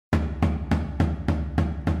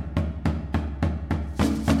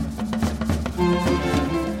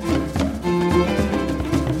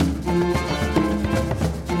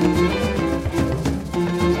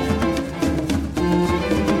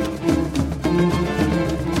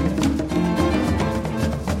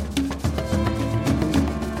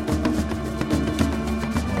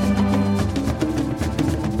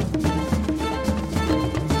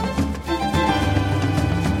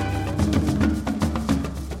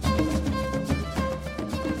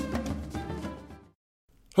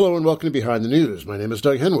Hello and welcome to Behind the News. My name is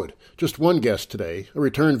Doug Henwood. Just one guest today, a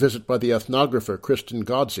return visit by the ethnographer Kristen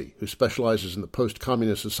Godsey, who specializes in the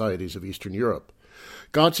post-communist societies of Eastern Europe.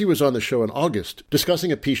 Godsey was on the show in August,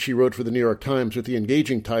 discussing a piece she wrote for the New York Times with the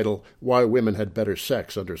engaging title, Why Women Had Better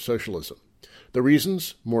Sex Under Socialism. The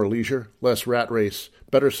reasons? More leisure, less rat race,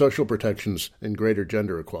 better social protections, and greater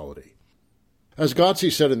gender equality. As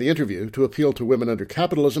Godsey said in the interview, to appeal to women under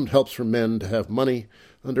capitalism helps for men to have money.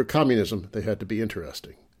 Under communism, they had to be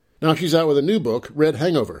interesting. Now she's out with a new book, Red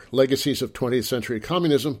Hangover, Legacies of 20th Century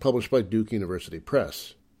Communism, published by Duke University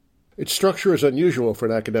Press. Its structure is unusual for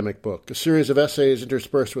an academic book, a series of essays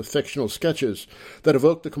interspersed with fictional sketches that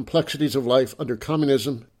evoke the complexities of life under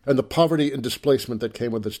communism and the poverty and displacement that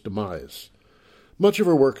came with its demise. Much of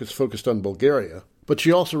her work is focused on Bulgaria, but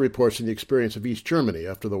she also reports on the experience of East Germany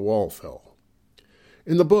after the wall fell.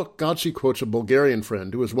 In the book, Godsey quotes a Bulgarian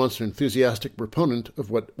friend who was once an enthusiastic proponent of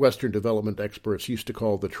what Western development experts used to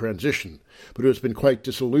call the transition, but who has been quite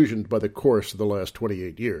disillusioned by the course of the last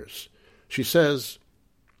 28 years. She says,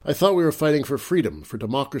 "I thought we were fighting for freedom, for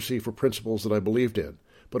democracy, for principles that I believed in,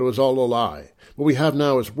 but it was all a lie. What we have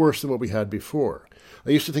now is worse than what we had before. I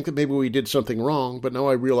used to think that maybe we did something wrong, but now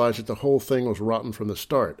I realize that the whole thing was rotten from the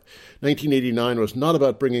start. 1989 was not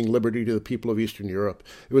about bringing liberty to the people of Eastern Europe.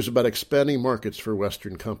 It was about expanding markets for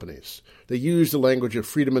Western companies. They used the language of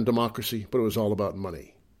freedom and democracy, but it was all about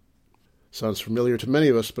money." Sounds familiar to many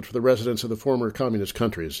of us, but for the residents of the former communist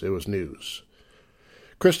countries, it was news.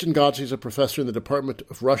 Kristen Godsey is a professor in the Department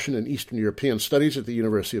of Russian and Eastern European Studies at the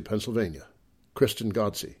University of Pennsylvania. Kristen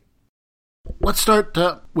Godsey. Let's start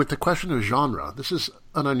with the question of genre. This is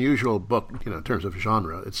an unusual book, in terms of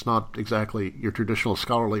genre. It's not exactly your traditional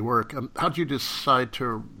scholarly work. How did you decide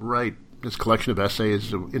to write this collection of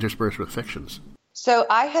essays interspersed with fictions? So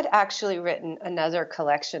I had actually written another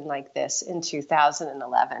collection like this in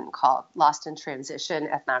 2011 called Lost in Transition,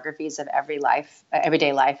 Ethnographies of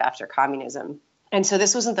Everyday Life After Communism. And so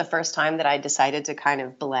this wasn't the first time that I decided to kind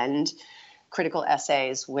of blend critical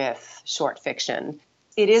essays with short fiction.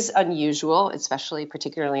 It is unusual,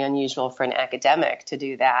 particularly unusual for an academic to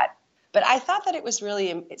do that. But I thought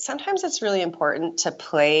that sometimes it's really important to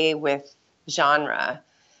play with genre,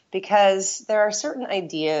 because there are certain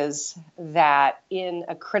ideas that in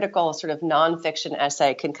a critical sort of nonfiction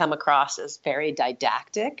essay can come across as very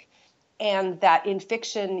didactic, and that in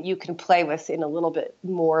fiction you can play with in a little bit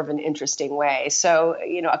more of an interesting way. So,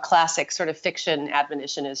 a classic sort of fiction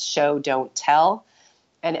admonition is show, don't tell.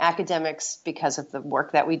 And academics, because of the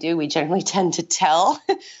work that we do, we generally tend to tell.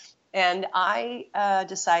 And I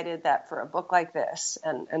decided that for a book like this,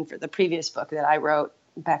 and for the previous book that I wrote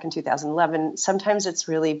back in 2011, sometimes it's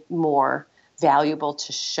really more valuable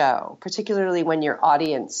to show, particularly when your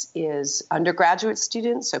audience is undergraduate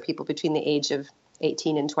students, so people between the age of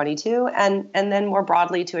 18 and 22, and then more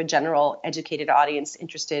broadly to a general educated audience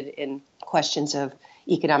interested in questions of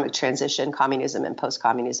economic transition, communism, and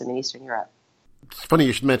post-communism in Eastern Europe. It's funny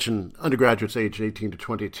you should mention undergraduates aged 18 to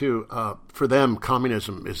 22. For them,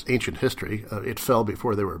 communism is ancient history. It fell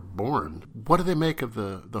before they were born. What do they make of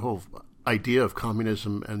the whole idea of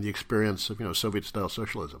communism and the experience of Soviet-style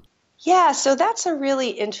socialism? Yeah, so that's a really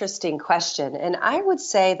interesting question. And I would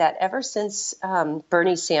say that ever since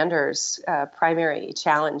Bernie Sanders' primary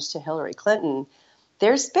challenge to Hillary Clinton,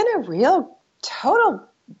 there's been a real total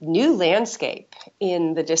new landscape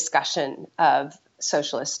in the discussion of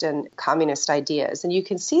socialist and communist ideas. And you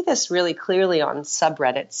can see this really clearly on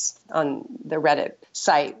subreddits, on the Reddit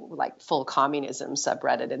site, like Full Communism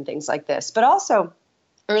subreddit and things like this. But also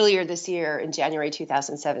earlier this year, in January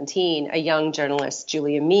 2017, a young journalist,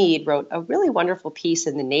 Julia Mead, wrote a really wonderful piece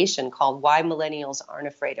in The Nation called Why Millennials Aren't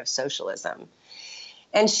Afraid of Socialism.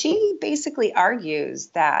 And she basically argues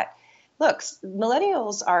that, look,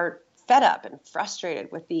 millennials are fed up and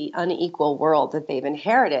frustrated with the unequal world that they've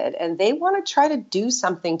inherited, and they want to try to do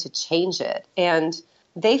something to change it. And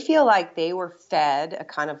they feel like they were fed a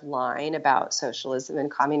kind of line about socialism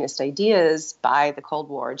and communist ideas by the Cold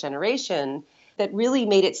War generation that really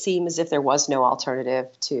made it seem as if there was no alternative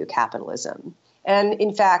to capitalism. And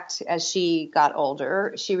in fact, as she got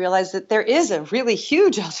older, she realized that there is a really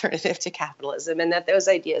huge alternative to capitalism, and that those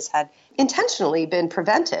ideas had intentionally been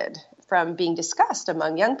prevented from being discussed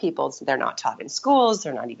among young people. So they're not taught in schools,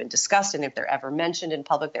 they're not even discussed, and if they're ever mentioned in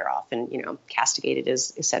public, they're often, castigated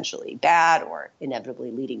as essentially bad or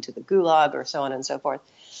inevitably leading to the gulag or so on and so forth.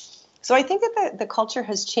 So I think that the culture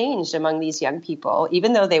has changed among these young people,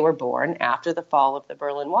 even though they were born after the fall of the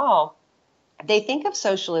Berlin Wall. They think of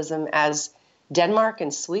socialism as Denmark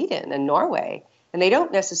and Sweden and Norway, and they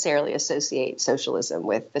don't necessarily associate socialism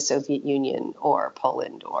with the Soviet Union or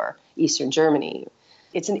Poland or Eastern Germany.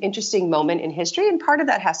 It's an interesting moment in history, and part of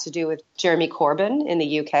that has to do with Jeremy Corbyn in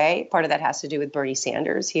the UK. Part of that has to do with Bernie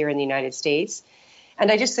Sanders here in the United States.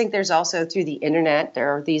 And I just think there's also, through the internet,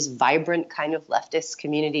 there are these vibrant kind of leftist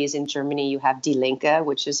communities. In Germany, you have Die Linke,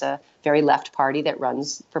 which is a very left party that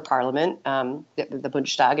runs for parliament. The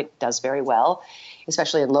Bundestag, it does very well,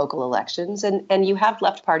 especially in local elections. And you have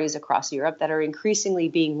left parties across Europe that are increasingly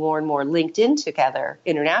being more and more linked in together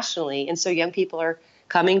internationally. And so young people are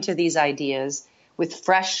coming to these ideas with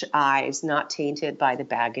fresh eyes, not tainted by the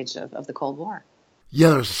baggage of the Cold War.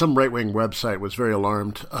 Yeah, there's some right-wing website was very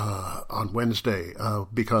alarmed on Wednesday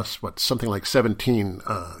because something like 17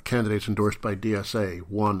 candidates endorsed by DSA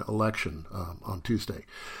won election on Tuesday.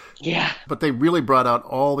 Yeah. But they really brought out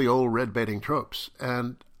all the old red-baiting tropes.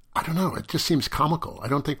 And I don't know, it just seems comical. I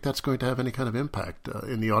don't think that's going to have any kind of impact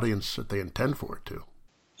in the audience that they intend for it to.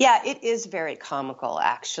 Yeah, it is very comical,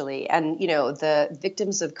 actually. And, the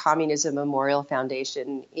Victims of Communism Memorial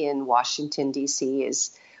Foundation in Washington, D.C.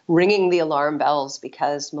 is ringing the alarm bells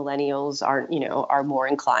because millennials are more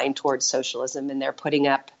inclined towards socialism, and they're putting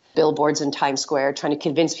up billboards in Times Square trying to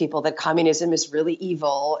convince people that communism is really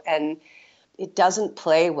evil, and it doesn't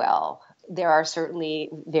play well. There are certainly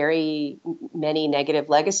very many negative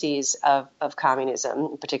legacies of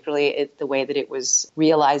communism, particularly the way that it was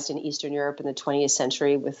realized in Eastern Europe in the 20th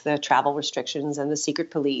century with the travel restrictions and the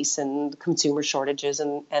secret police and consumer shortages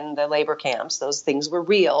and the labor camps. Those things were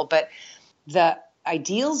real, but the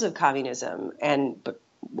ideals of communism and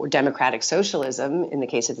democratic socialism, in the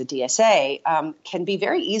case of the DSA, can be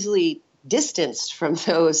very easily distanced from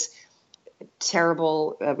those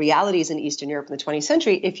terrible realities in Eastern Europe in the 20th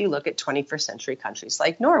century if you look at 21st century countries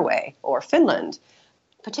like Norway or Finland,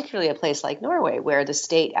 particularly a place like Norway where the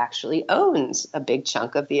state actually owns a big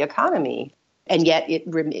chunk of the economy. And yet it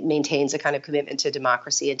maintains a kind of commitment to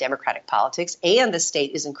democracy and democratic politics, and the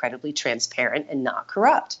state is incredibly transparent and not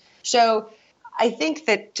corrupt. So I think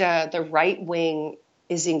that the right wing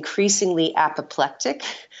is increasingly apoplectic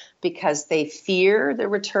because they fear the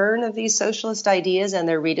return of these socialist ideas and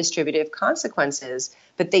their redistributive consequences,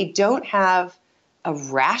 but they don't have a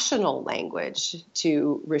rational language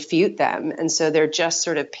to refute them. And so they're just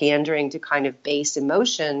sort of pandering to kind of base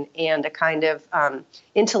emotion and a kind of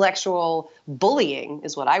intellectual bullying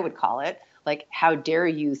is what I would call it. Like, how dare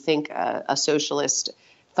you think a socialist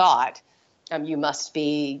thought? You must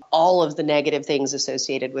be all of the negative things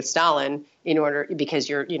associated with Stalin because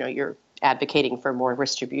you're advocating for more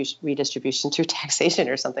redistribution through taxation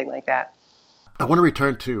or something like that. I want to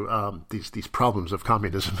return to these problems of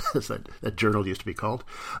communism, as that journal used to be called,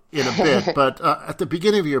 in a bit. But at the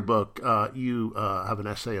beginning of your book, you have an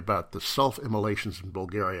essay about the self-immolations in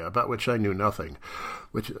Bulgaria, about which I knew nothing,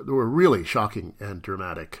 which were really shocking and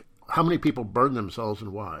dramatic. How many people burned themselves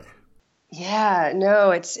and why? Yeah,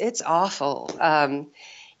 no, it's awful. By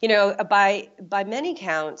many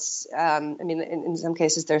counts, in some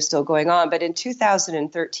cases they're still going on, but in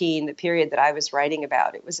 2013, the period that I was writing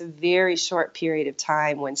about, it was a very short period of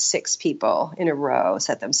time when 6 people in a row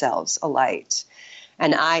set themselves alight.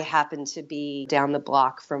 And I happened to be down the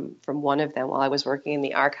block from one of them while I was working in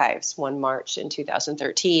the archives one March in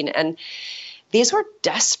 2013. And these were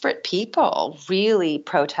desperate people really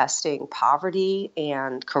protesting poverty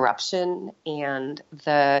and corruption and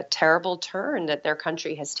the terrible turn that their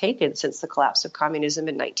country has taken since the collapse of communism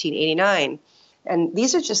in 1989. And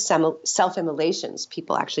these are just self-immolations,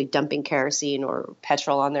 people actually dumping kerosene or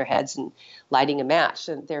petrol on their heads and lighting a match.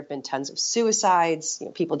 And there have been tons of suicides,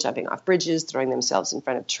 people jumping off bridges, throwing themselves in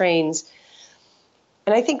front of trains.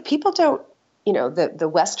 And I think people don't, the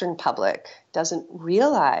Western public doesn't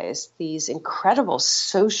realize these incredible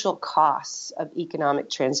social costs of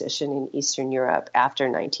economic transition in Eastern Europe after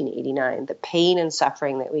 1989, the pain and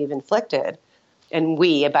suffering that we've inflicted, and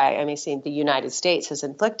the United States has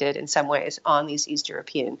inflicted in some ways on these East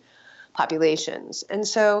European populations. And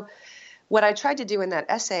so what I tried to do in that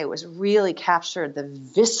essay was really capture the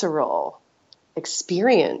visceral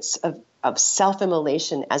experience of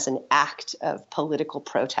self-immolation as an act of political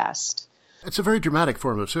protest. It's a very dramatic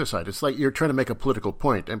form of suicide. It's like you're trying to make a political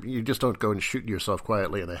point. You just don't go and shoot yourself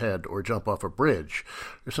quietly in the head or jump off a bridge.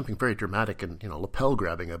 There's something very dramatic and, lapel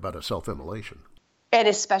grabbing about a self-immolation. And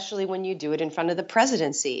especially when you do it in front of the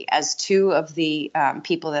presidency. As 2 of the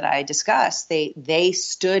people that I discussed, they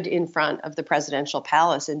stood in front of the presidential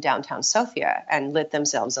palace in downtown Sofia and lit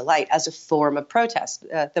themselves alight as a form of protest.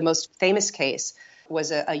 The most famous case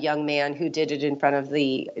was a young man who did it in front of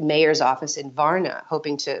the mayor's office in Varna,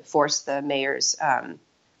 hoping to force the mayor's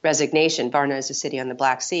resignation. Varna is a city on the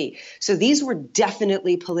Black Sea. So these were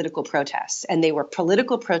definitely political protests, and they were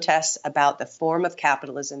political protests about the form of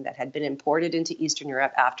capitalism that had been imported into Eastern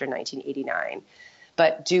Europe after 1989.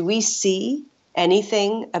 But do we see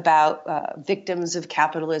anything about victims of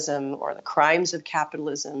capitalism or the crimes of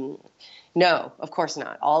capitalism? No, of course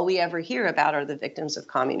not. All we ever hear about are the victims of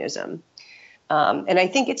communism. And I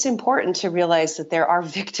think it's important to realize that there are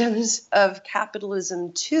victims of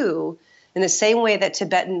capitalism too, in the same way that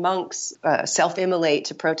Tibetan monks self-immolate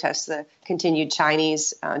to protest the continued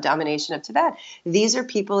Chinese domination of Tibet. These are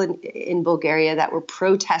people in Bulgaria that were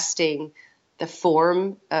protesting the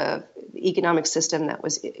form of the economic system that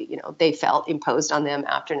was, they felt imposed on them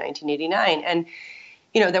after 1989. And,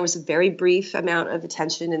 there was a very brief amount of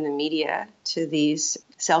attention in the media to these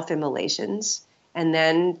self-immolations. And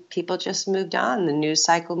then people just moved on. The news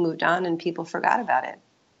cycle moved on and people forgot about it.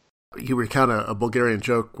 You recount a Bulgarian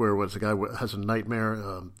joke where a guy has a nightmare.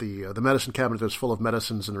 The medicine cabinet is full of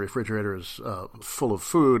medicines and the refrigerator is full of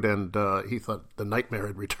food. And he thought the nightmare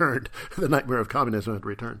had returned. The nightmare of communism had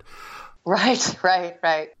returned. Right.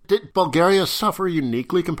 Did Bulgaria suffer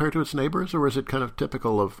uniquely compared to its neighbors, or is it kind of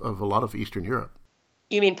typical of a lot of Eastern Europe?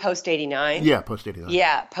 You mean post-89? Yeah, post-89.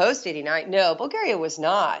 Yeah, post-89. No, Bulgaria was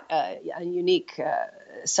not a unique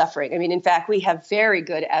suffering. I mean, in fact, we have very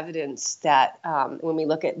good evidence that when we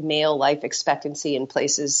look at male life expectancy in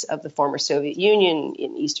places of the former Soviet Union,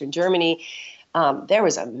 in Eastern Germany, there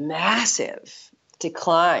was a massive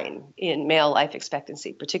decline in male life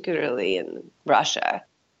expectancy, particularly in Russia.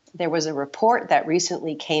 There was a report that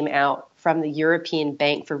recently came out from the European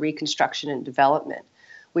Bank for Reconstruction and Development,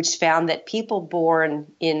 which found that people born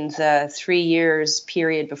in the 3 years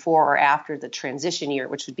period before or after the transition year,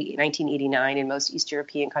 which would be 1989 in most East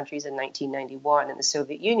European countries and 1991 in the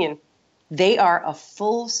Soviet Union, they are a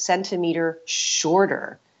full centimeter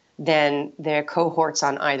shorter than their cohorts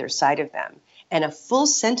on either side of them. And a full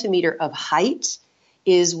centimeter of height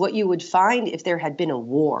is what you would find if there had been a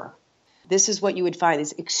war. This is what you would find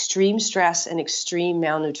is extreme stress and extreme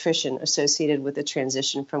malnutrition associated with the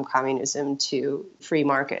transition from communism to free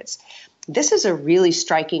markets. This is a really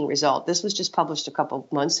striking result. This was just published a couple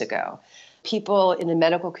months ago. People in the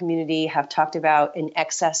medical community have talked about in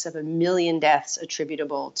excess of 1 million deaths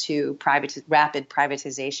attributable to rapid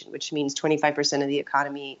privatization, which means 25% of the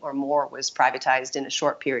economy or more was privatized in a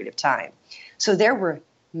short period of time. So there were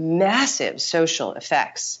massive social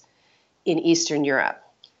effects in Eastern Europe.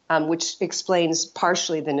 Which explains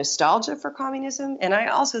partially the nostalgia for communism. And I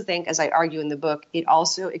also think, as I argue in the book, it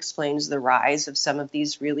also explains the rise of some of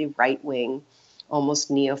these really right-wing,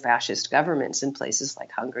 almost neo-fascist governments in places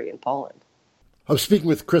like Hungary and Poland. I'm speaking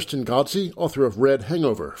with Kristen Godsey, author of Red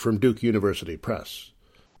Hangover from Duke University Press.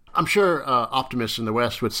 I'm sure optimists in the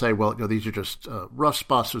West would say, well, these are just rough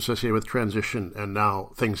spots associated with transition, and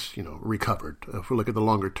now things, recovered. If we look at the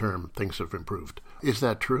longer term, things have improved. Is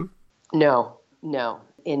that true? No.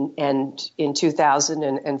 In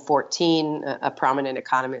 2014, a prominent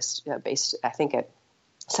economist based, I think, at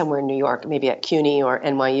somewhere in New York, maybe at CUNY or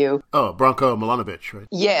NYU. Oh, Branko Milanovic, right?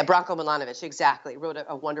 Yeah, Branko Milanovic, exactly. Wrote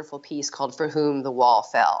a wonderful piece called For Whom the Wall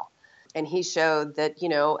Fell. And he showed that,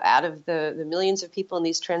 out of the millions of people in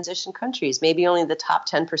these transition countries, maybe only the top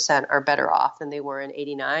 10% are better off than they were in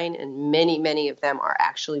 89. And many, many of them are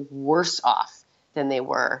actually worse off than they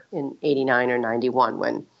were in 89 or 91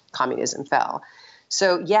 when communism fell.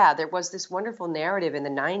 So, yeah, there was this wonderful narrative in the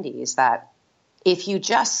 90s that if you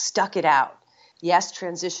just stuck it out, yes,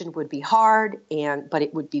 transition would be hard, but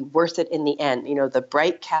it would be worth it in the end. The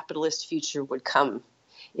bright capitalist future would come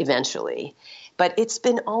eventually. But it's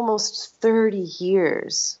been almost 30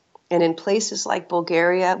 years. And in places like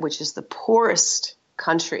Bulgaria, which is the poorest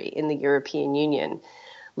country in the European Union,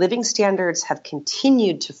 living standards have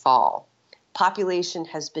continued to fall. Population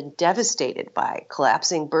has been devastated by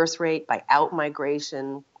collapsing birth rate, by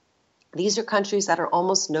out-migration. These are countries that are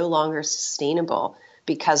almost no longer sustainable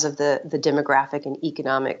because of the demographic and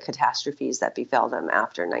economic catastrophes that befell them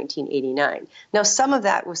after 1989. Now, some of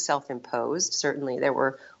that was self-imposed. Certainly, there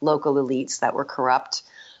were local elites that were corrupt.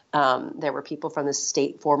 There were people from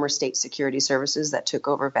the former state security services that took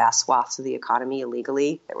over vast swaths of the economy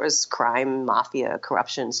illegally. There was crime, mafia,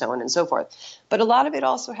 corruption, so on and so forth. But a lot of it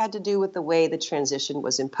also had to do with the way the transition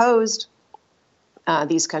was imposed.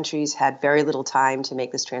 These countries had very little time to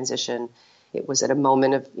make this transition. It was at a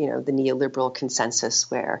moment of, the neoliberal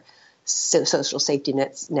consensus where social safety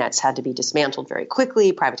nets had to be dismantled very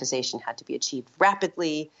quickly. Privatization had to be achieved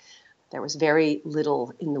rapidly. There was very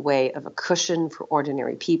little in the way of a cushion for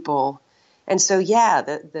ordinary people. And so, yeah,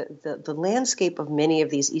 the landscape of many of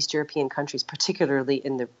these East European countries, particularly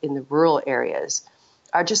in the rural areas,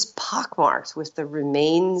 are just pockmarked with the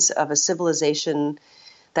remains of a civilization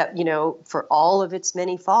that, for all of its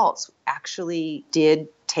many faults, actually did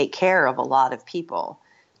take care of a lot of people.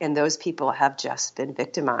 And those people have just been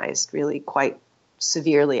victimized really quite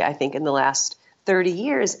severely, I think, in the last 30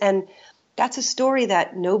 years. And that's a story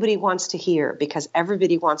that nobody wants to hear because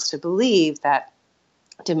everybody wants to believe that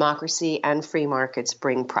democracy and free markets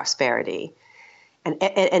bring prosperity.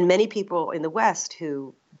 And many people in the West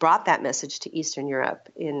who brought that message to Eastern Europe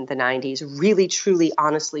in the 90s really, truly,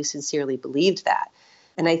 honestly, sincerely believed that.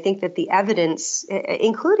 And I think that the evidence,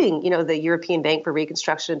 including, the European Bank for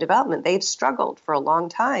Reconstruction and Development, they've struggled for a long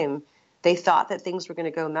time. They thought that things were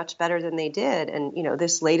going to go much better than they did. And,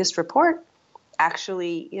 this latest report,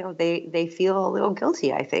 actually, they feel a little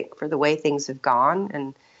guilty, I think, for the way things have gone.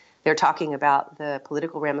 And they're talking about the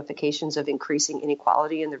political ramifications of increasing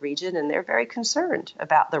inequality in the region, and they're very concerned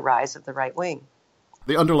about the rise of the right wing.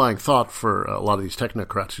 The underlying thought for a lot of these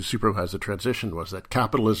technocrats who supervised the transition was that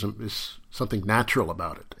capitalism is something natural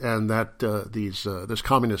about it, and that this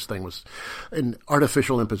communist thing was an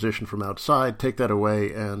artificial imposition from outside. Take that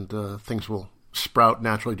away, and things will sprout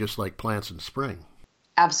naturally, just like plants in spring.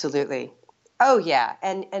 Absolutely. Oh, yeah.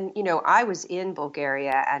 And I was in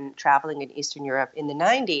Bulgaria and traveling in Eastern Europe in the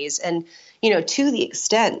 90s. And, to the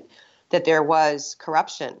extent that there was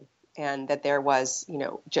corruption and that there was,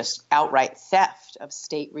 just outright theft of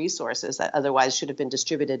state resources that otherwise should have been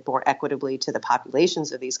distributed more equitably to the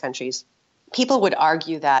populations of these countries, people would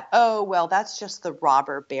argue that, oh, well, that's just the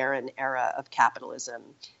robber baron era of capitalism.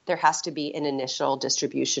 There has to be an initial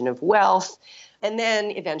distribution of wealth. And then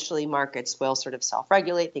eventually markets will sort of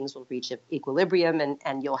self-regulate, things will reach equilibrium,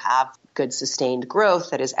 and you'll have good sustained growth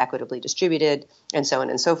that is equitably distributed, and so on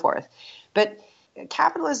and so forth. But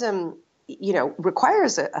capitalism,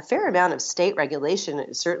 requires a fair amount of state regulation.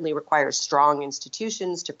 It certainly requires strong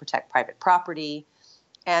institutions to protect private property.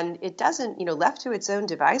 And it doesn't, left to its own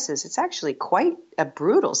devices, it's actually quite a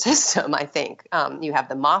brutal system, I think. You have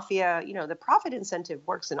the mafia, the profit incentive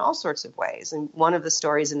works in all sorts of ways. And one of the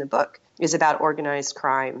stories in the book is about organized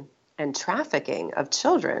crime and trafficking of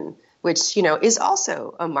children, which, is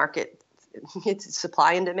also a market, it's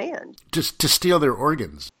supply and demand. Just to steal their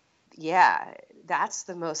organs. Yeah, that's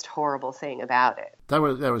the most horrible thing about it. That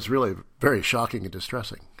was really very shocking and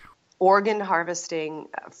distressing. Organ harvesting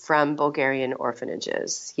from Bulgarian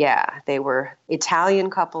orphanages. Yeah, they were Italian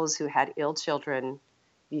couples who had ill children,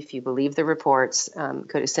 if you believe the reports,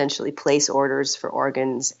 could essentially place orders for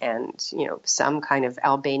organs, and some kind of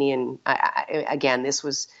Albanian. Again, this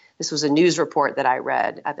was a news report that I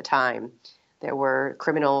read at the time. There were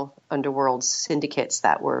criminal underworld syndicates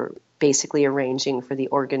that were basically arranging for the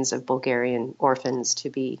organs of Bulgarian orphans to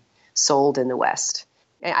be sold in the West.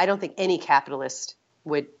 I don't think any capitalist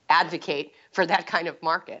would advocate for that kind of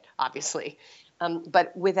market, obviously.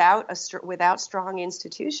 But without strong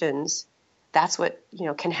institutions, that's what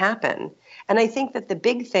can happen. And I think that the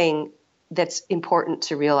big thing that's important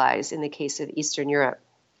to realize in the case of Eastern Europe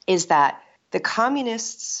is that the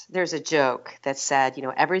communists, there's a joke that said,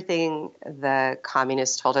 everything the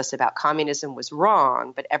communists told us about communism was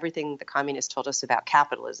wrong, but everything the communists told us about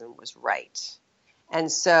capitalism was right.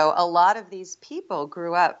 And so a lot of these people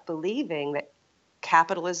grew up believing that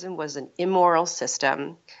capitalism was an immoral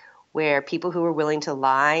system where people who were willing to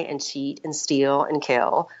lie and cheat and steal and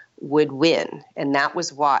kill would win. And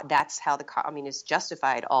that's how the communists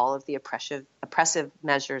justified all of the oppressive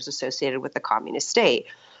measures associated with the communist state.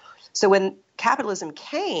 So when capitalism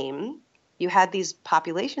came, you had these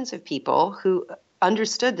populations of people who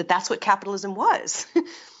understood that that's what capitalism was.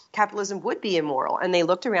 Capitalism would be immoral. And they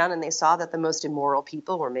looked around and they saw that the most immoral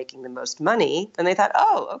people were making the most money. And they thought,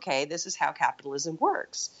 oh, okay, this is how capitalism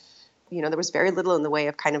works. There was very little in the way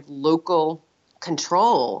of kind of local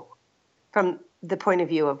control from the point of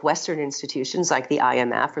view of Western institutions like the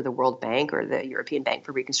IMF or the World Bank or the European Bank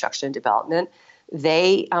for Reconstruction and Development.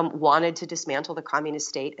 They wanted to dismantle the communist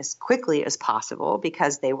state as quickly as possible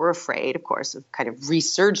because they were afraid, of course, of kind of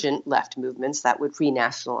resurgent left movements that would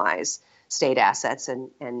renationalize state assets, and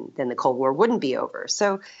then the Cold War wouldn't be over.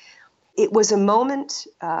 So it was a moment,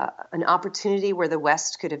 an opportunity where the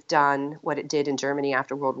West could have done what it did in Germany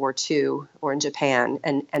after World War II or in Japan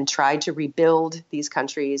and tried to rebuild these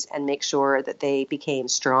countries and make sure that they became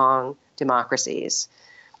strong democracies.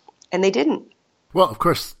 And they didn't. Well, of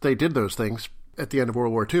course, they did those things at the end of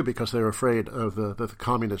World War II because they were afraid of the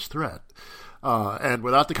communist threat. And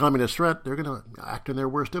without the communist threat, they're going to act in their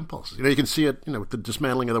worst impulses. You can see it, with the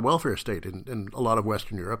dismantling of the welfare state in a lot of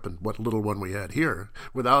Western Europe and what little one we had here.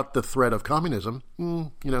 Without the threat of communism,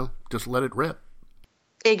 just let it rip.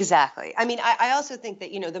 Exactly. I mean, I also think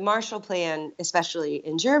that, the Marshall Plan, especially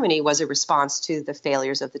in Germany, was a response to the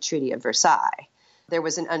failures of the Treaty of Versailles. There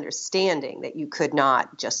was an understanding that you could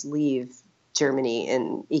not just leave Germany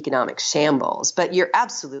in economic shambles. But you're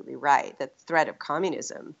absolutely right that the threat of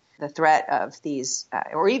communism the threat of these,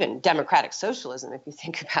 or even democratic socialism, if you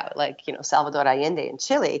think about Salvador Allende in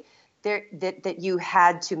Chile, that you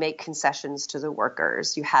had to make concessions to the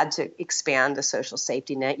workers. You had to expand the social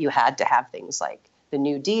safety net. You had to have things like the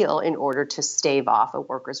New Deal in order to stave off a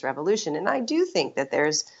workers' revolution. And I do think that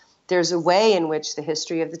there's a way in which the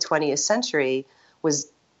history of the 20th century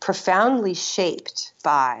was profoundly shaped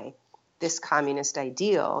by this communist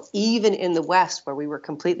ideal. Even in the West, where we were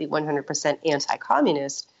completely 100%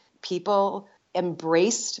 anti-communist, people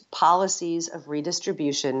embraced policies of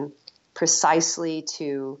redistribution precisely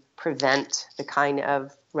to prevent the kind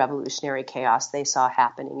of revolutionary chaos they saw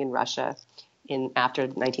happening in Russia after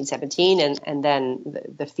 1917, and then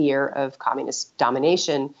the fear of communist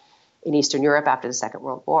domination in Eastern Europe after the Second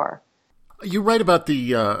World War. You write about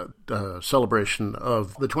the celebration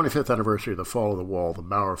of the 25th anniversary of the fall of the wall, the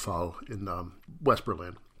Mauerfall in West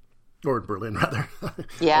Berlin. Or Berlin, rather.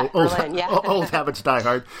 Yeah, Berlin, yeah. Old habits die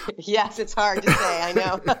hard. Yes, it's hard to say, I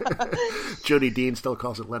know. Jody Dean still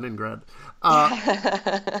calls it Leningrad.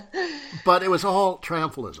 But it was all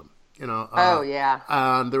triumphalism, oh, yeah.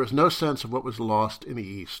 And there was no sense of what was lost in the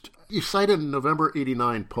East. You cited a November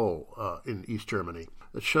 89 poll in East Germany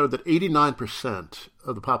that showed that 89%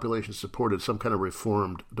 of the population supported some kind of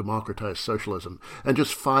reformed, democratized socialism, and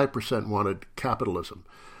just 5% wanted capitalism.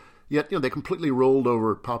 Yet, they completely rolled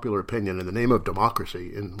over popular opinion in the name of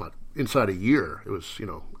democracy inside a year. It was,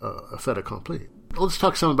 a fait accompli. Let's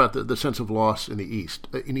talk some about the sense of loss in the East,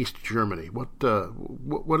 in East Germany. What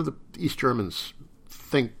do the East Germans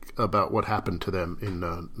think about what happened to them in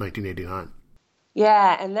 1989?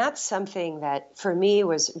 Yeah, and that's something that for me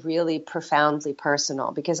was really profoundly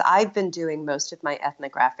personal, because I've been doing most of my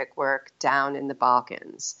ethnographic work down in the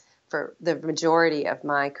Balkans. For the majority of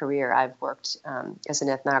my career, I've worked as an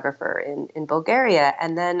ethnographer in Bulgaria,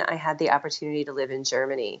 and then I had the opportunity to live in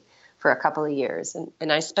Germany for a couple of years.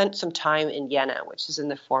 And I spent some time in Jena, which is in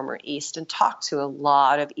the former East, and talked to a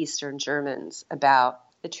lot of Eastern Germans about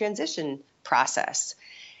the transition process.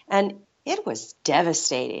 And it was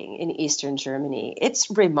devastating in Eastern Germany. It's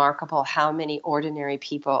remarkable how many ordinary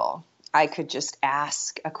people I could just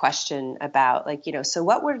ask a question about, so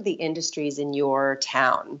what were the industries in your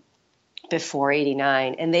town before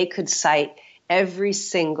 89? And they could cite every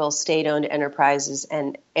single state-owned enterprise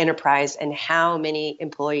and how many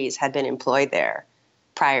employees had been employed there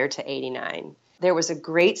prior to 89. There was a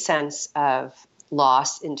great sense of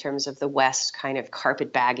loss in terms of the West kind of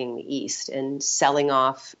carpetbagging the East and selling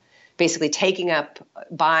off, basically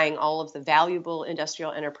buying all of the valuable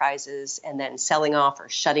industrial enterprises and then selling off or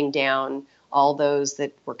shutting down all those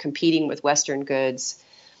that were competing with Western goods.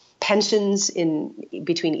 Pensions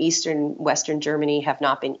between Eastern and Western Germany have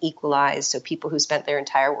not been equalized, so people who spent their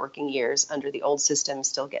entire working years under the old system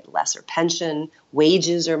still get lesser pension.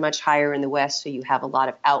 Wages are much higher in the West, so you have a lot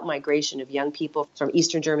of outmigration of young people from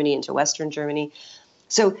Eastern Germany into Western Germany.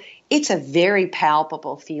 So it's a very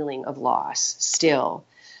palpable feeling of loss still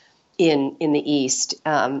in the East.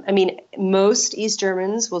 Most East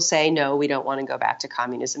Germans will say, no, we don't want to go back to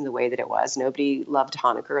communism the way that it was. Nobody loved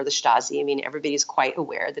Honecker or the Stasi. Everybody's quite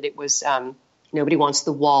aware that it was, nobody wants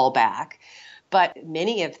the wall back. But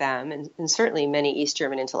many of them, and certainly many East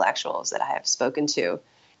German intellectuals that I have spoken to,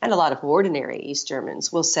 and a lot of ordinary East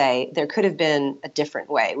Germans will say there could have been a different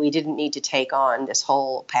way. We didn't need to take on this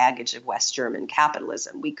whole package of West German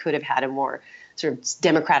capitalism. We could have had a more sort of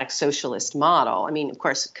democratic socialist model. Of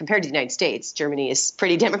course, compared to the United States, Germany is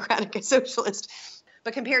pretty democratic and socialist,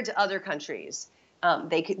 but compared to other countries,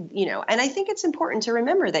 they could, and I think it's important to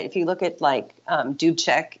remember that if you look at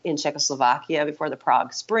Dubček in Czechoslovakia before the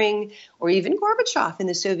Prague Spring, or even Gorbachev in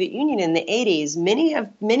the Soviet Union in the 80s,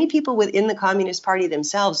 many people within the Communist Party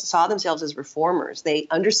themselves saw themselves as reformers. They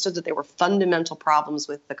understood that there were fundamental problems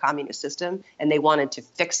with the communist system, and they wanted to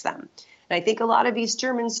fix them. And I think a lot of East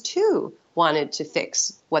Germans, too, wanted to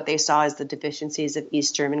fix what they saw as the deficiencies of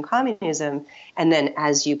East German communism. And then,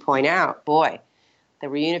 as you point out, the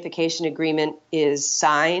reunification agreement is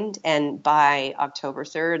signed, and by October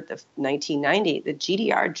 3rd, 1990, the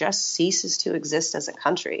GDR just ceases to exist as a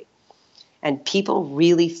country. And people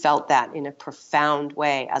really felt that in a profound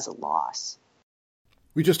way as a loss.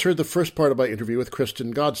 We just heard the first part of my interview with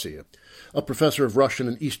Kristin Godsey, a professor of Russian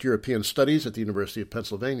and East European Studies at the University of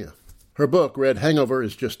Pennsylvania. Her book, Red Hangover,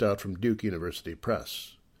 is just out from Duke University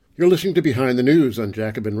Press. You're listening to Behind the News on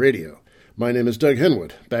Jacobin Radio. My name is Doug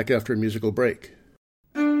Henwood, back after a musical break.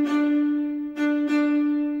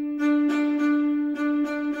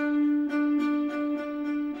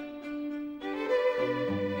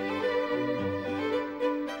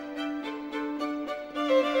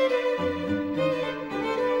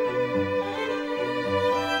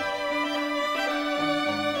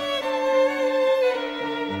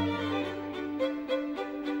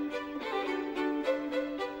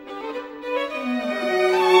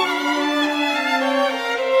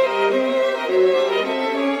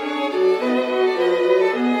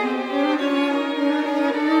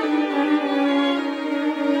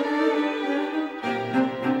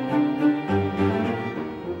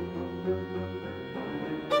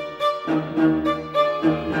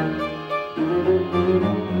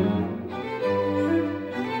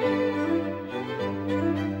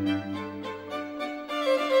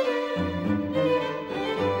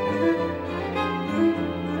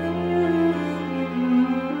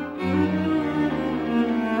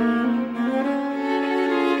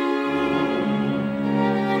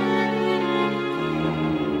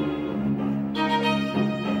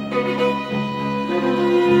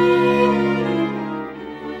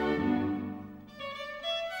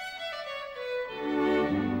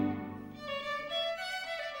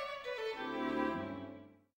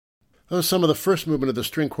 That was some of the first movement of the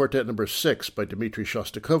String Quartet No. 6 by Dmitri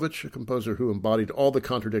Shostakovich, a composer who embodied all the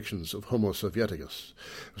contradictions of Homo Sovieticus.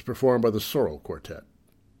 It was performed by the Sorrel Quartet.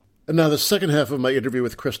 And now the second half of my interview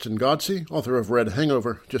with Kristen Godsey, author of Red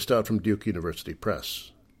Hangover, just out from Duke University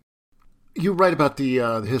Press. You write about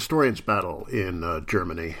the historians' battle in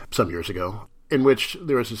Germany some years ago, in which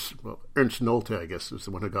there was this, Ernst Nolte, I guess, is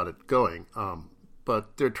the one who got it going,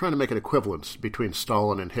 but they're trying to make an equivalence between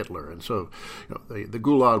Stalin and Hitler. And so the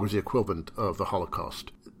Gulag was the equivalent of the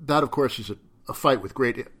Holocaust. That, of course, is a fight with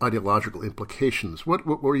great ideological implications. What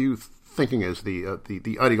were you thinking as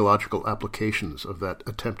the ideological applications of that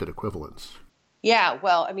attempted equivalence? Yeah,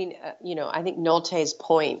 well, I mean, I think Nolte's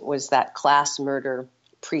point was that class murder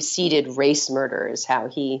preceded race murder is how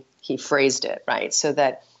he phrased it, right? So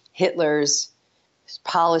that Hitler's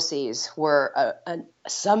policies were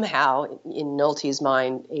somehow, in Nolte's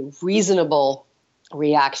mind, a reasonable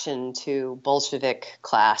reaction to Bolshevik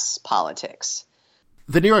class politics.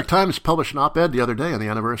 The New York Times published an op-ed the other day on the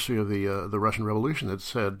anniversary of the Russian Revolution that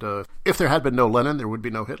said, if there had been no Lenin, there would be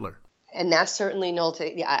no Hitler. And that's certainly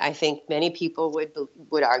Nolte. I think many people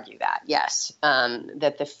would argue that, yes,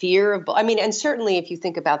 that the fear of, and certainly if you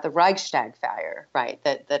think about the Reichstag fire, right,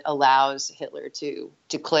 that allows Hitler to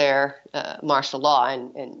declare martial law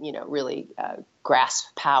and really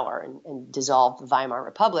grasp power and dissolve the Weimar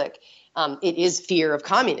Republic. It is fear of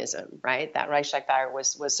communism, right? That Reichstag fire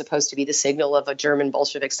was supposed to be the signal of a German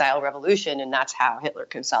Bolshevik-style revolution, and that's how Hitler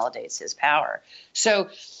consolidates his power. So,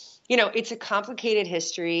 it's a complicated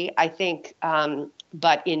history, I think,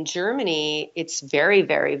 but in Germany, it's very,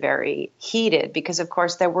 very, very heated because, of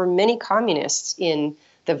course, there were many communists in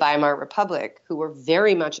the Weimar Republic who were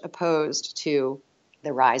very much opposed to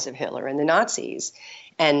the rise of Hitler and the Nazis.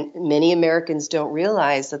 And many Americans don't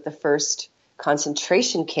realize that the first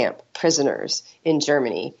concentration camp prisoners in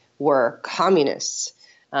Germany were communists,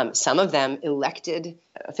 some of them elected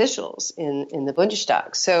officials in the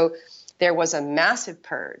Bundestag. So there was a massive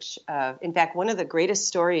purge. In fact, one of the greatest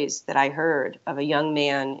stories that I heard of a young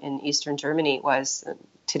man in Eastern Germany was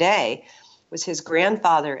his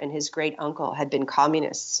grandfather and his great uncle had been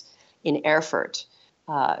communists in Erfurt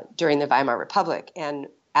during the Weimar Republic. And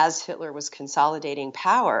as Hitler was consolidating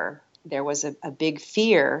power, there was a big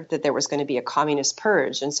fear that there was going to be a communist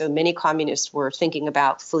purge. And so many communists were thinking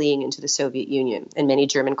about fleeing into the Soviet Union. And many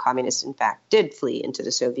German communists, in fact, did flee into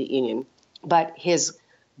the Soviet Union. But his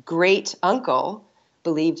great uncle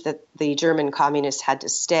believed that the German communists had to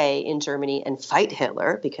stay in Germany and fight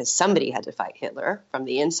Hitler because somebody had to fight Hitler from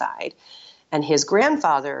the inside. And his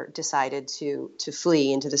grandfather decided to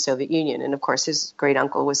flee into the Soviet Union. And of course, his great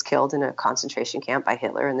uncle was killed in a concentration camp by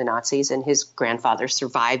Hitler and the Nazis. And his grandfather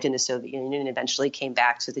survived in the Soviet Union and eventually came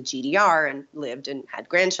back to the GDR and lived and had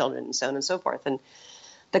grandchildren and so on and so forth. And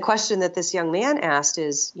the question that this young man asked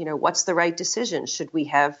is, what's the right decision? Should we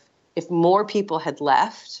have, if more people had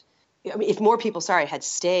left, had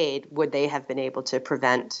stayed, would they have been able to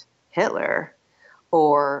prevent Hitler?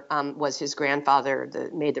 Or was his grandfather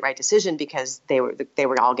made the right decision because they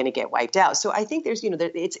were all going to get wiped out? So I think there's,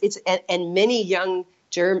 and many young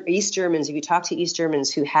East Germans, if you talk to East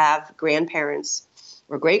Germans who have grandparents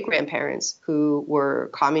or great-grandparents who were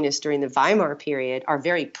communists during the Weimar period, are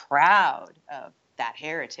very proud of that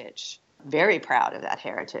heritage. Very proud of that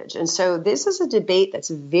heritage. And so this is a debate that's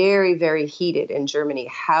very, very heated in Germany.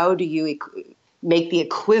 How do you make the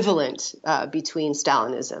equivalent between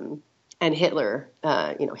Stalinism and Hitler,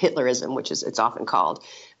 Hitlerism, which is it's often called.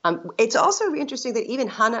 It's also interesting that even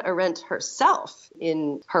Hannah Arendt herself,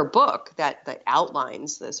 in her book that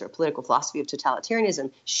outlines the sort of political philosophy of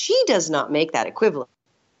totalitarianism, she does not make that equivalent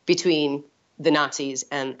between the Nazis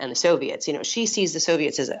and the Soviets. She sees the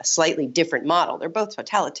Soviets as a slightly different model. They're both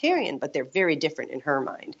totalitarian, but they're very different in her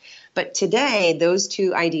mind. But today, those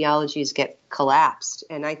two ideologies get collapsed.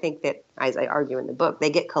 And I think that, as I argue in the book,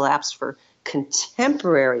 they get collapsed for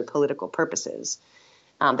contemporary political purposes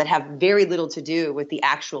that have very little to do with the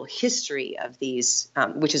actual history of these,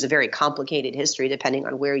 which is a very complicated history depending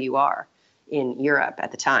on where you are in Europe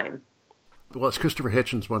at the time. Well, as Christopher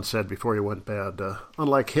Hitchens once said before he went bad,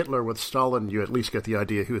 unlike Hitler with Stalin, you at least get the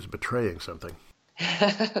idea he was betraying something.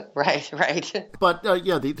 Right. But,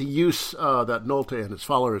 the use that Nolte and his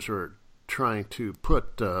followers were trying to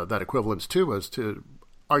put that equivalence to was to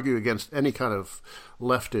argue against any kind of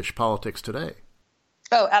leftish politics today.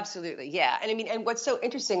 Oh, absolutely. Yeah. And what's so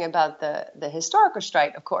interesting about the historical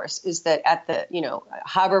strike, of course, is that at the,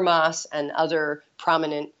 Habermas and other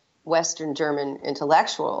prominent Western German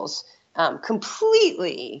intellectuals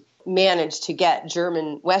completely managed to get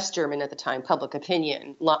West German at the time, public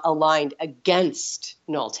opinion aligned against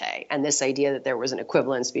Nolte and this idea that there was an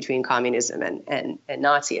equivalence between communism and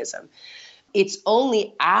Nazism. It's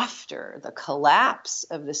only after the collapse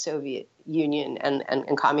of the Soviet Union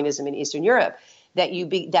and communism in Eastern Europe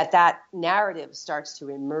that that narrative starts to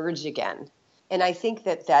emerge again. And I think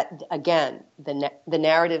that again, the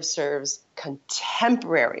narrative serves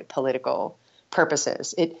contemporary political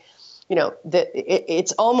purposes.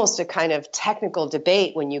 It's almost a kind of technical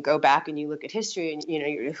debate when you go back and you look at history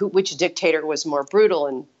and, which dictator was more brutal,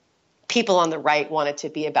 and people on the right want it to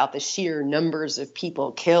be about the sheer numbers of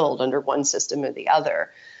people killed under one system or the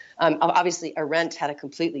other. Obviously, Arendt had a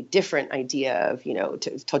completely different idea of,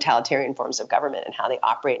 totalitarian forms of government and how they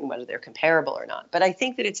operate and whether they're comparable or not. But I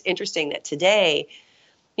think that it's interesting that today,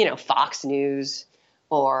 Fox News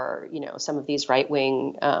or, some of these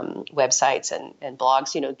right-wing websites and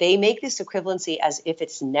blogs, they make this equivalency as if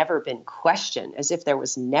it's never been questioned, as if there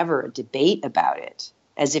was never a debate about it,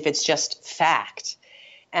 as if it's just fact.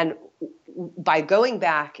 And by going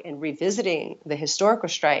back and revisiting the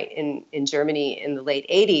Historikerstreit in Germany in the late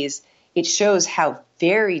 80s, it shows how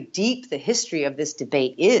very deep the history of this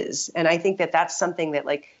debate is. And I think that that's something that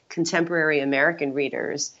contemporary American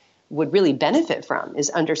readers would really benefit from, is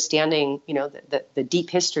understanding, the deep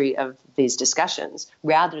history of these discussions,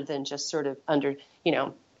 rather than just sort of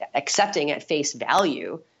accepting at face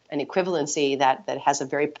value an equivalency that has a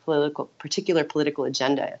very particular political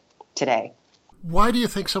agenda today. Why do you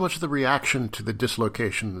think so much of the reaction to the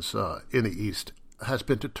dislocations in the East has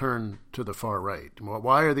been to turn to the far right?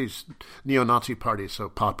 Why are these neo-Nazi parties so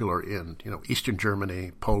popular in, Eastern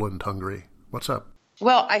Germany, Poland, Hungary? What's up?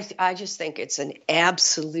 Well, I just think it's an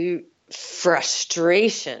absolute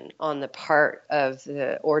frustration on the part of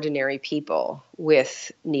the ordinary people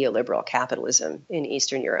with neoliberal capitalism in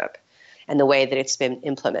Eastern Europe and the way that it's been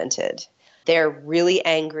implemented. They're really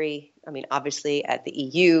angry, obviously at the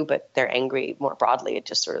EU, but they're angry more broadly at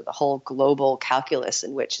just sort of the whole global calculus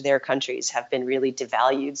in which their countries have been really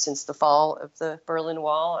devalued since the fall of the Berlin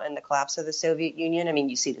Wall and the collapse of the Soviet Union.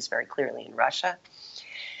 You see this very clearly in Russia.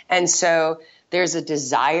 And so there's a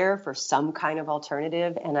desire for some kind of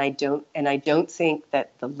alternative, and I don't think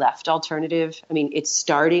that the left alternative, it's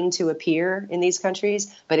starting to appear in these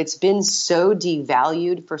countries, but it's been so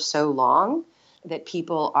devalued for so long that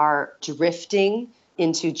people are drifting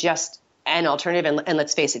into just an alternative. And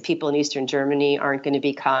let's face it, people in Eastern Germany aren't going to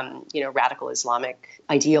become, radical Islamic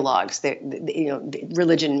ideologues.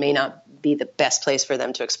 Religion may not be the best place for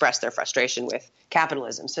them to express their frustration with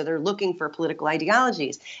capitalism. So they're looking for political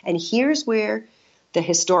ideologies. And here's where the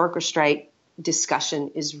Historikerstreit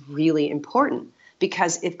discussion is really important,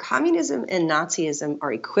 because if communism and Nazism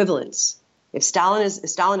are equivalents, if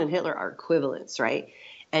Stalin and Hitler are equivalents, right?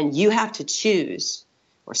 And you have to choose,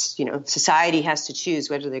 or society has to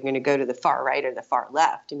choose whether they're going to go to the far right or the far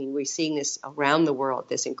left. We're seeing this around the world,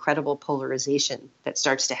 this incredible polarization that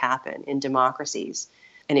starts to happen in democracies.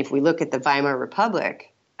 And if we look at the Weimar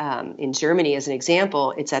Republic in Germany as an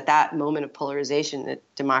example, it's at that moment of polarization that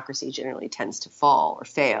democracy generally tends to fall or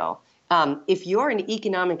fail. If you're an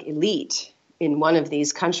economic elite in one of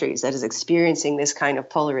these countries that is experiencing this kind of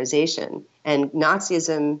polarization, and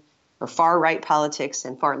Nazism or far right politics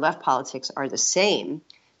and far left politics are the same,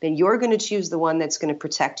 then you're going to choose the one that's going to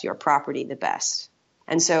protect your property the best.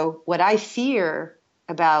 And so what I fear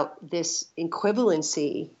about this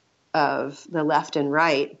equivalency of the left and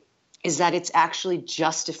right is that it's actually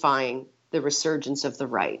justifying the resurgence of the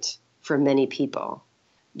right for many people.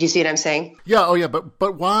 Do you see what I'm saying? Yeah. Oh, yeah.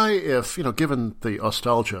 But why, if, given the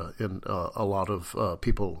nostalgia in a lot of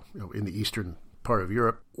people, in the eastern part of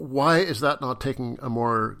Europe, why is that not taking a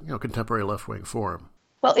more, contemporary left-wing form?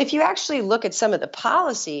 Well, if you actually look at some of the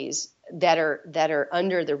policies that are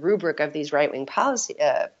under the rubric of these right-wing policy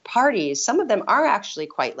parties, some of them are actually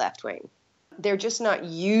quite left-wing. They're just not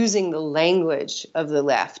using the language of the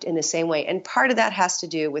left in the same way. And part of that has to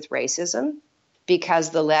do with racism, because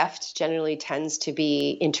the left generally tends to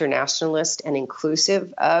be internationalist and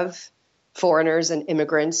inclusive of foreigners and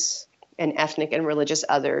immigrants and ethnic and religious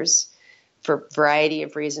others for a variety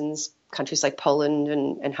of reasons. Countries like Poland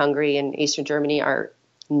and Hungary and Eastern Germany are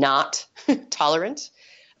not tolerant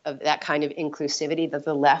of that kind of inclusivity that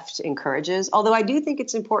the left encourages. Although I do think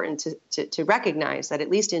it's important to recognize that at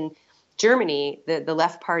least in Germany, the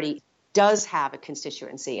left party does have a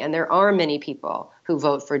constituency, and there are many people who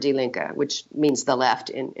vote for Die Linke, which means the left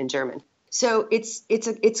in German. So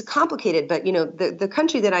it's complicated, but the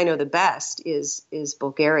country that I know the best is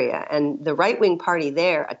Bulgaria, and the right-wing party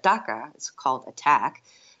there, Ataka, it's called Attack.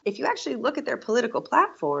 If you actually look at their political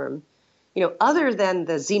platform, other than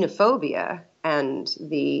the xenophobia and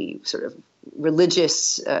the sort of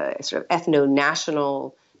religious, sort of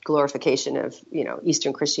ethno-national glorification of,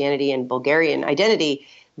 Eastern Christianity and Bulgarian identity,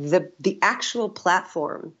 the actual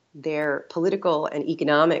platform, their political and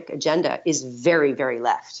economic agenda is very, very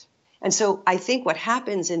left. And so I think what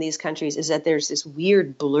happens in these countries is that there's this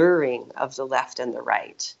weird blurring of the left and the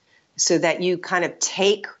right, so that you kind of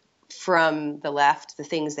take from the left the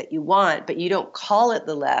things that you want, but you don't call it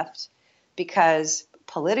the left because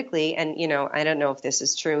politically, and, I don't know if this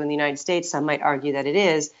is true in the United States, some might argue that it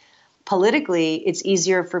is, politically, it's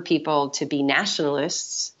easier for people to be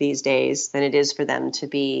nationalists these days than it is for them to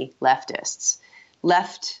be leftists.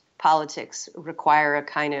 Left politics require a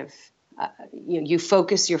kind of, you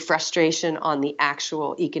focus your frustration on the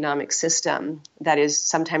actual economic system that is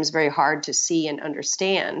sometimes very hard to see and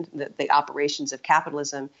understand, the operations of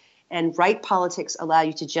capitalism. And right politics allow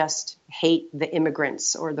you to just hate the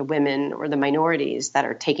immigrants or the women or the minorities that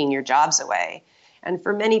are taking your jobs away. And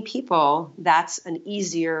for many people, that's an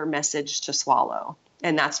easier message to swallow.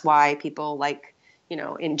 And that's why people like,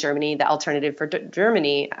 in Germany, the Alternative for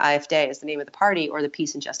Germany, AfD is the name of the party, or the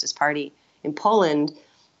Peace and Justice Party in Poland,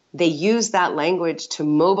 they use that language to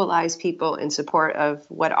mobilize people in support of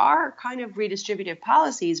what are kind of redistributive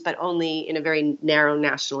policies, but only in a very narrow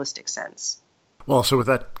nationalistic sense. Well, so with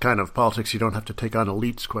that kind of politics, you don't have to take on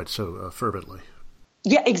elites quite so fervently.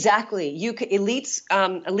 Yeah, exactly.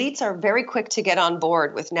 Elites are very quick to get on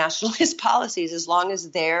board with nationalist policies as long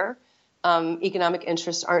as their economic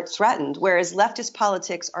interests aren't threatened, whereas leftist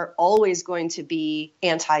politics are always going to be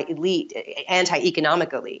anti-elite,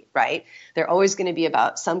 anti-economic elite, right? They're always going to be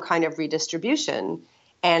about some kind of redistribution,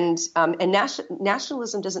 and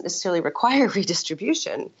nationalism doesn't necessarily require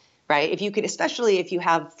redistribution, right? Especially if you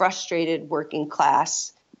have frustrated working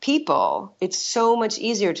class people, it's so much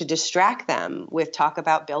easier to distract them with talk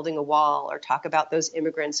about building a wall, or talk about those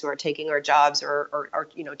immigrants who are taking our jobs, or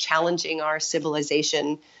challenging our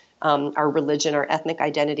civilization, our religion, our ethnic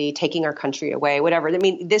identity, taking our country away, whatever. I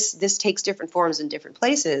mean, this takes different forms in different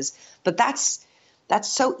places, but that's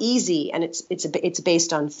so easy, and it's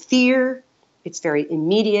based on fear. It's very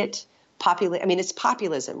immediate. It's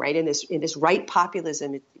populism, right? In this right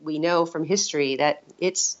populism, we know from history that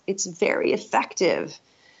it's very effective.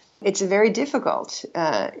 It's a very difficult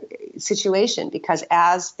situation, because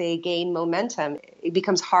as they gain momentum, it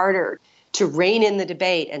becomes harder to rein in the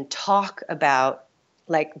debate and talk about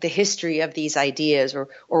like the history of these ideas,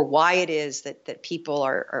 or why it is that people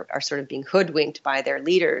are sort of being hoodwinked by their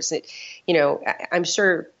leaders. I'm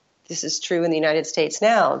sure this is true in the United States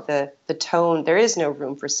now. The tone, there is no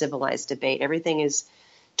room for civilized debate. Everything is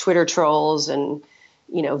Twitter trolls and,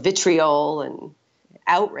 vitriol and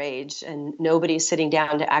outrage, and nobody's sitting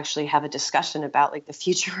down to actually have a discussion about like the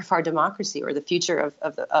future of our democracy, or the future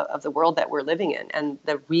of the world that we're living in, and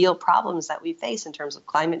the real problems that we face in terms of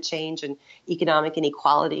climate change and economic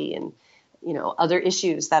inequality and, other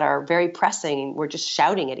issues that are very pressing. We're just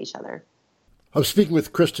shouting at each other. I'm speaking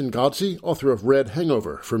with Kristen Godsey, author of Red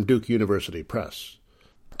Hangover from Duke University Press.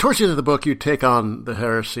 Towards the end of the book, you take on the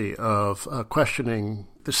heresy of questioning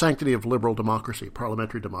the sanctity of liberal democracy,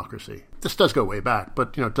 parliamentary democracy. This does go way back,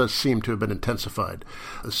 but it does seem to have been intensified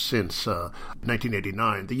since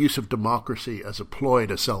 1989. The use of democracy as a ploy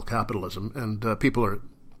to sell capitalism, and people are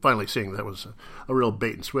finally seeing that was a real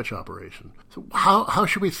bait and switch operation. So how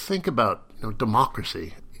should we think about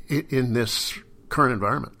democracy in this current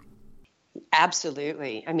environment?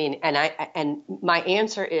 Absolutely. And my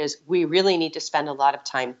answer is we really need to spend a lot of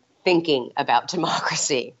time thinking about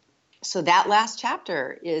democracy. So that last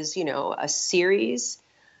chapter is, a series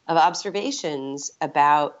of observations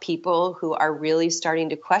about people who are really starting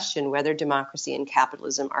to question whether democracy and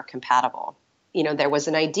capitalism are compatible. There was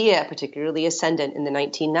an idea, particularly ascendant in the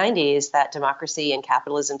 1990s, that democracy and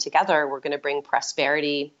capitalism together were going to bring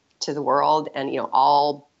prosperity to the world, and,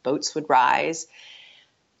 all boats would rise.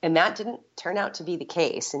 And that didn't turn out to be the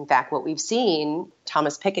case. In fact, what we've seen,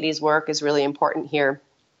 Thomas Piketty's work is really important here,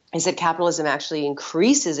 is that capitalism actually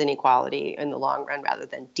increases inequality in the long run rather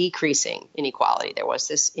than decreasing inequality. There was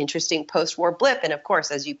this interesting post-war blip. And of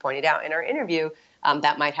course, as you pointed out in our interview,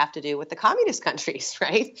 that might have to do with the communist countries,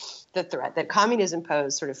 right? The threat that communism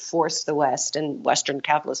posed sort of forced the West and Western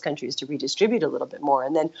capitalist countries to redistribute a little bit more.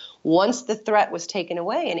 And then once the threat was taken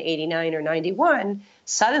away in 89 or 91,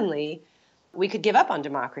 suddenly we could give up on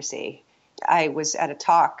democracy. I was at a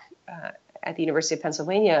talk at the University of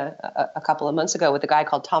Pennsylvania a couple of months ago with a guy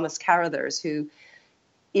called Thomas Carothers, who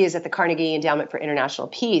is at the Carnegie Endowment for International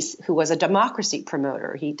Peace, who was a democracy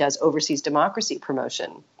promoter. He does overseas democracy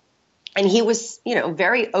promotion. And he was,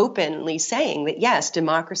 very openly saying that, yes,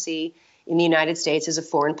 democracy in the United States is a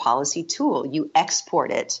foreign policy tool. You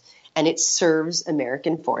export it and it serves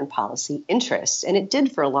American foreign policy interests. And it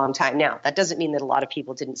did for a long time. Now, that doesn't mean that a lot of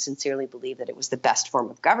people didn't sincerely believe that it was the best form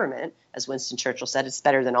of government. As Winston Churchill said, it's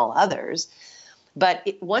better than all others. But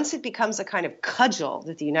once it becomes a kind of cudgel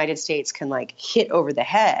that the United States can like hit over the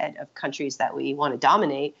head of countries that we want to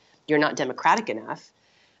dominate, you're not democratic enough,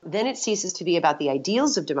 then it ceases to be about the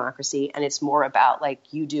ideals of democracy, and it's more about like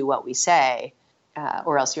you do what we say,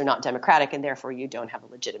 or else you're not democratic, and therefore you don't have a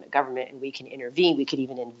legitimate government, and we can intervene. We could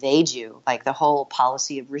even invade you. Like the whole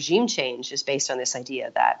policy of regime change is based on this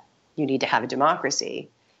idea that you need to have a democracy.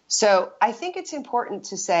 So I think it's important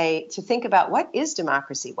to think about what is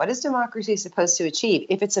democracy? What is democracy supposed to achieve?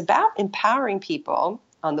 If it's about empowering people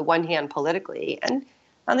on the one hand politically, and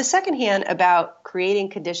on the second hand about creating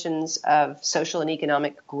conditions of social and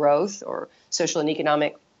economic growth or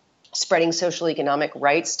spreading social economic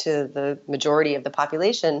rights to the majority of the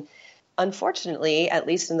population, unfortunately, at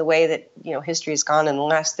least in the way that history has gone in the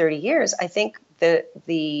last 30 years, I think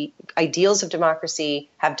the ideals of democracy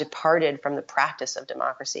have departed from the practice of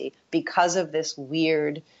democracy because of this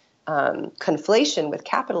weird conflation with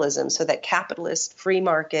capitalism, so that capitalist free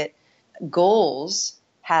market goals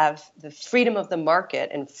have the freedom of the market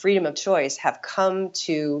and freedom of choice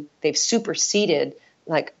they've superseded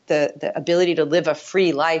like the ability to live a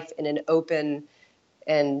free life in an open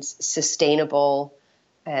and sustainable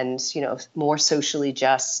and more socially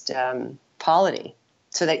just polity.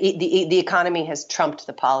 So that the economy has trumped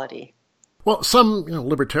the polity. Well, some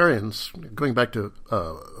libertarians, going back to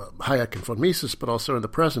Hayek and von Mises, but also in the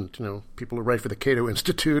present, people who write for the Cato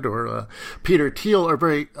Institute or Peter Thiel are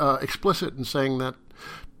very explicit in saying that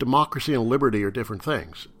democracy and liberty are different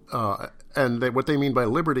things. And what they mean by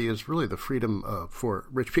liberty is really the freedom for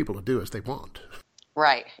rich people to do as they want.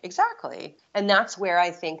 Right, exactly. And that's where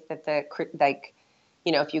I think that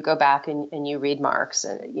if you go back and you read Marx,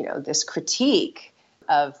 this critique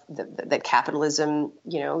of that capitalism,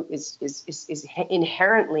 is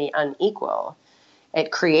inherently unequal.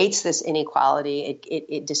 It creates this inequality.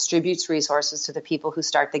 It distributes resources to the people who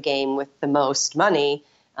start the game with the most money,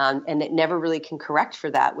 and it never really can correct for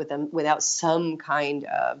that without some kind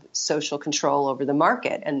of social control over the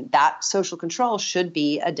market. And that social control should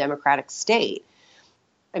be a democratic state.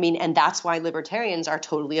 I mean, and that's why libertarians are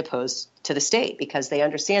totally opposed to the state, because they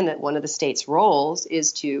understand that one of the state's roles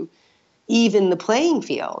is to even the playing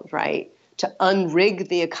field, right? To unrig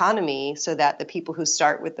the economy so that the people who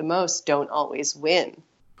start with the most don't always win.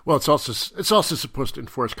 Well, it's also supposed to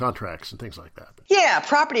enforce contracts and things like that. Yeah,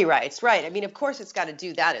 property rights, right? I mean, of course, it's got to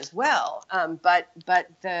do that as well. But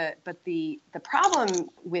the problem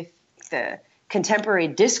with the contemporary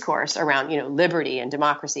discourse around liberty and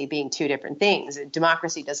democracy being two different things.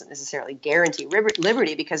 Democracy doesn't necessarily guarantee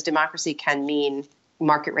liberty, because democracy can mean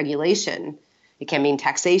market regulation. It can mean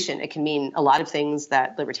taxation. It can mean a lot of things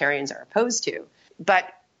that libertarians are opposed to. But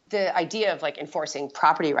the idea of like enforcing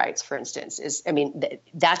property rights, for instance,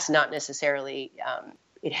 that's not necessarily,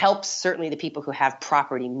 it helps certainly the people who have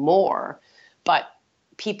property more, but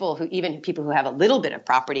even people who have a little bit of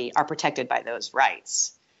property are protected by those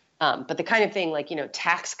rights. But the kind of thing like,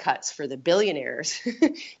 tax cuts for the billionaires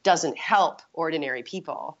doesn't help ordinary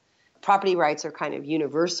people. Property rights are kind of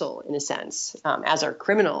universal in a sense, as are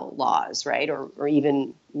criminal laws, right? Or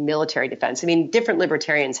even military defense. I mean, different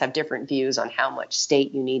libertarians have different views on how much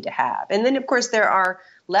state you need to have. And then, of course, there are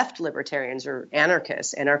left libertarians or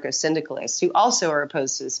anarcho-syndicalists who also are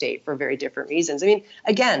opposed to the state for very different reasons. I mean,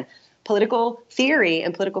 again, political theory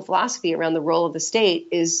and political philosophy around the role of the state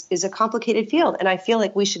is a complicated field. And I feel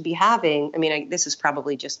like we should be having, this is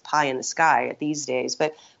probably just pie in the sky these days,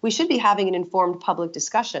 but we should be having an informed public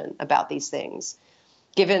discussion about these things,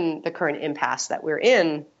 given the current impasse that we're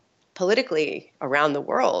in politically around the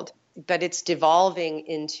world. But it's devolving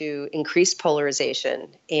into increased polarization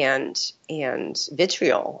and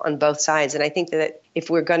vitriol on both sides. And I think that if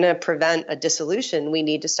we're going to prevent a dissolution, we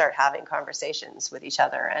need to start having conversations with each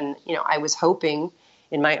other. And, I was hoping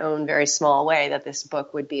in my own very small way that this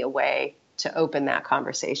book would be a way to open that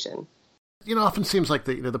conversation. It often seems like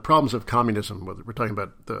the problems of communism, whether we're talking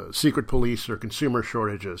about the secret police or consumer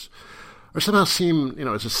shortages, or somehow seem,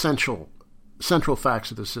 as central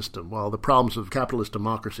facts of the system, while the problems of capitalist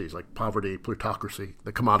democracies like poverty, plutocracy,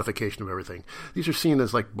 the commodification of everything, these are seen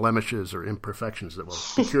as like blemishes or imperfections that will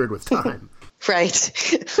be cured with time.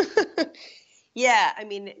 Right. Yeah.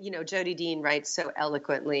 Jodi Dean writes so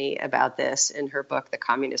eloquently about this in her book, The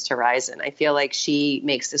Communist Horizon. I feel like she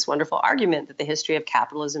makes this wonderful argument that the history of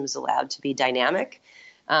capitalism is allowed to be dynamic.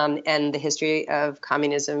 And the history of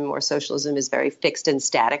communism or socialism is very fixed and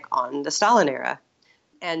static on the Stalin era.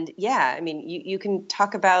 And yeah, you can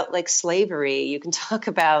talk about like slavery. You can talk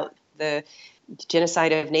about the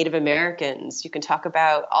genocide of Native Americans. You can talk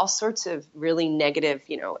about all sorts of really negative,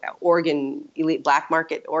 elite black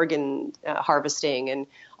market organ harvesting and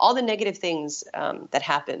all the negative things that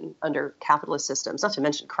happen under capitalist systems, not to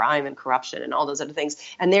mention crime and corruption and all those other things.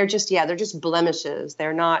 And they're just blemishes.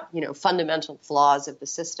 They're not, fundamental flaws of the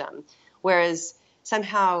system. Whereas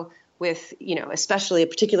somehow with, especially a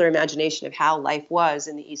particular imagination of how life was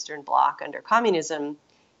in the Eastern Bloc under communism,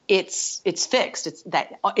 it's fixed.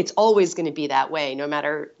 It's always going to be that way, no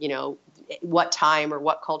matter, what time or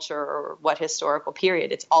what culture or what historical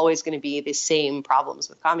period. It's always going to be the same problems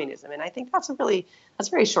with communism. And I think that's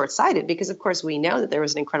very short-sighted, because of course we know that there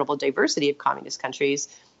was an incredible diversity of communist countries,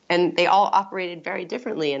 and they all operated very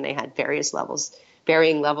differently, and they had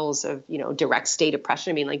varying levels of, direct state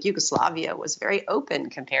oppression. I mean, like Yugoslavia was very open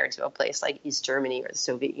compared to a place like East Germany or the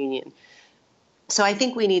Soviet Union. So I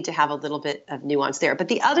think we need to have a little bit of nuance there. But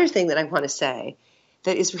the other thing that I want to say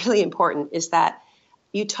that is really important is that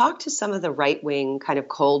you talk to some of the right-wing kind of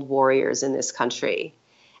cold warriors in this country,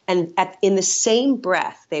 and in the same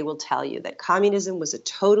breath, they will tell you that communism was a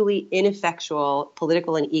totally ineffectual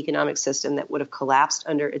political and economic system that would have collapsed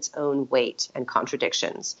under its own weight and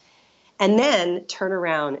contradictions. And then turn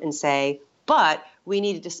around and say, but we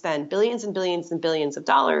needed to spend billions and billions and billions of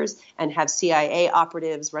dollars and have CIA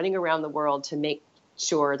operatives running around the world to make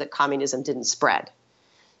sure that communism didn't spread.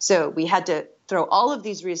 So we had to throw all of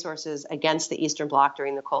these resources against the Eastern Bloc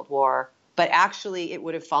during the Cold War, but actually it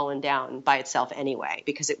would have fallen down by itself anyway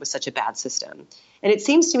because it was such a bad system. And it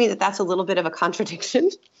seems to me that that's a little bit of a contradiction.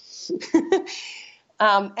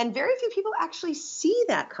 And very few people actually see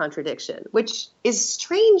that contradiction, which is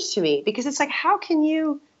strange to me, because it's like, how can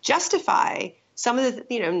you justify some of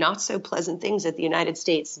the, not so pleasant things that the United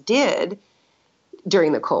States did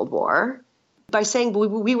during the Cold War by saying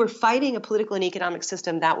we were fighting a political and economic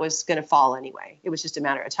system that was going to fall anyway. It was just a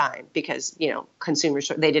matter of time because,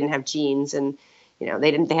 consumers, they didn't have genes, and,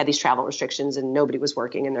 they had these travel restrictions, and nobody was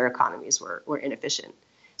working, and their economies were inefficient.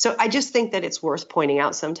 So I just think that it's worth pointing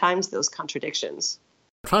out sometimes those contradictions.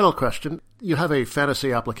 Final question. You have a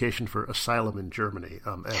fantasy application for asylum in Germany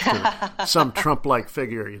after some Trump-like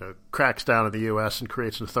figure, cracks down in the U.S. and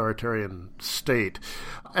creates an authoritarian state.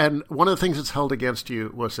 And one of the things that's held against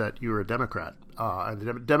you was that you were a Democrat. And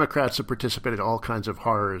the Democrats have participated in all kinds of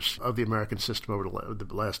horrors of the American system over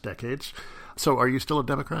the last decades. So are you still a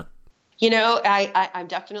Democrat? I'm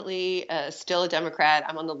definitely still a Democrat.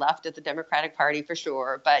 I'm on the left of the Democratic Party for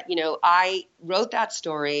sure. But, I wrote that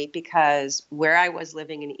story because where I was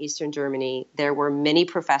living in Eastern Germany, there were many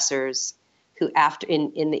professors who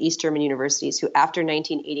in the East German universities who after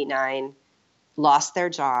 1989 lost their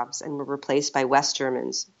jobs and were replaced by West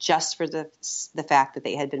Germans just for the fact that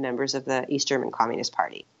they had been members of the East German Communist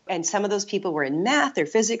Party. And some of those people were in math or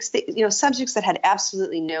physics, subjects that had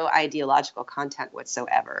absolutely no ideological content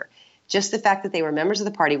whatsoever. Just the fact that they were members of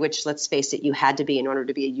the party, which, let's face it, you had to be in order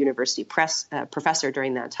to be a university professor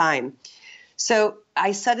during that time. So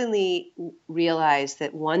I suddenly realized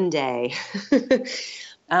that one day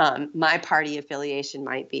my party affiliation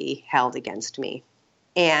might be held against me.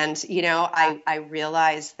 And, I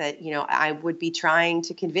realized that, I would be trying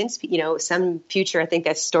to convince, some future, I think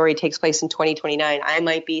that story takes place in 2029. I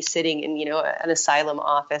might be sitting in, an asylum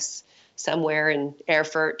office somewhere in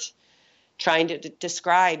Erfurt, trying to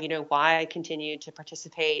describe, why I continued to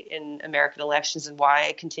participate in American elections and why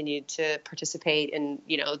I continued to participate in,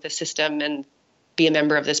 the system and be a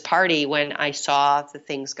member of this party when I saw the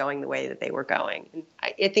things going the way that they were going. And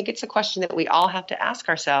I think it's a question that we all have to ask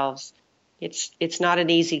ourselves. It's not an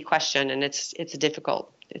easy question, and it's a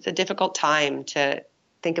difficult time to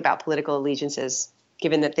think about political allegiances,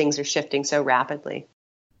 given that things are shifting so rapidly.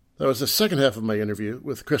 That was the second half of my interview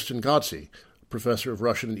with Kristin Godsey, professor of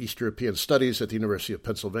Russian and East European Studies at the University of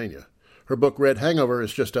Pennsylvania. Her book, Red Hangover,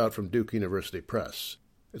 is just out from Duke University Press.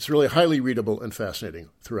 It's really highly readable and fascinating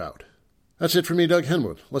throughout. That's it for me, Doug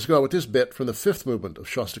Henwood. Let's go out with this bit from the fifth movement of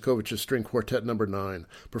Shostakovich's String Quartet No. 9,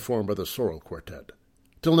 performed by the Sorrel Quartet.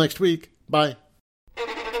 Till next week, bye.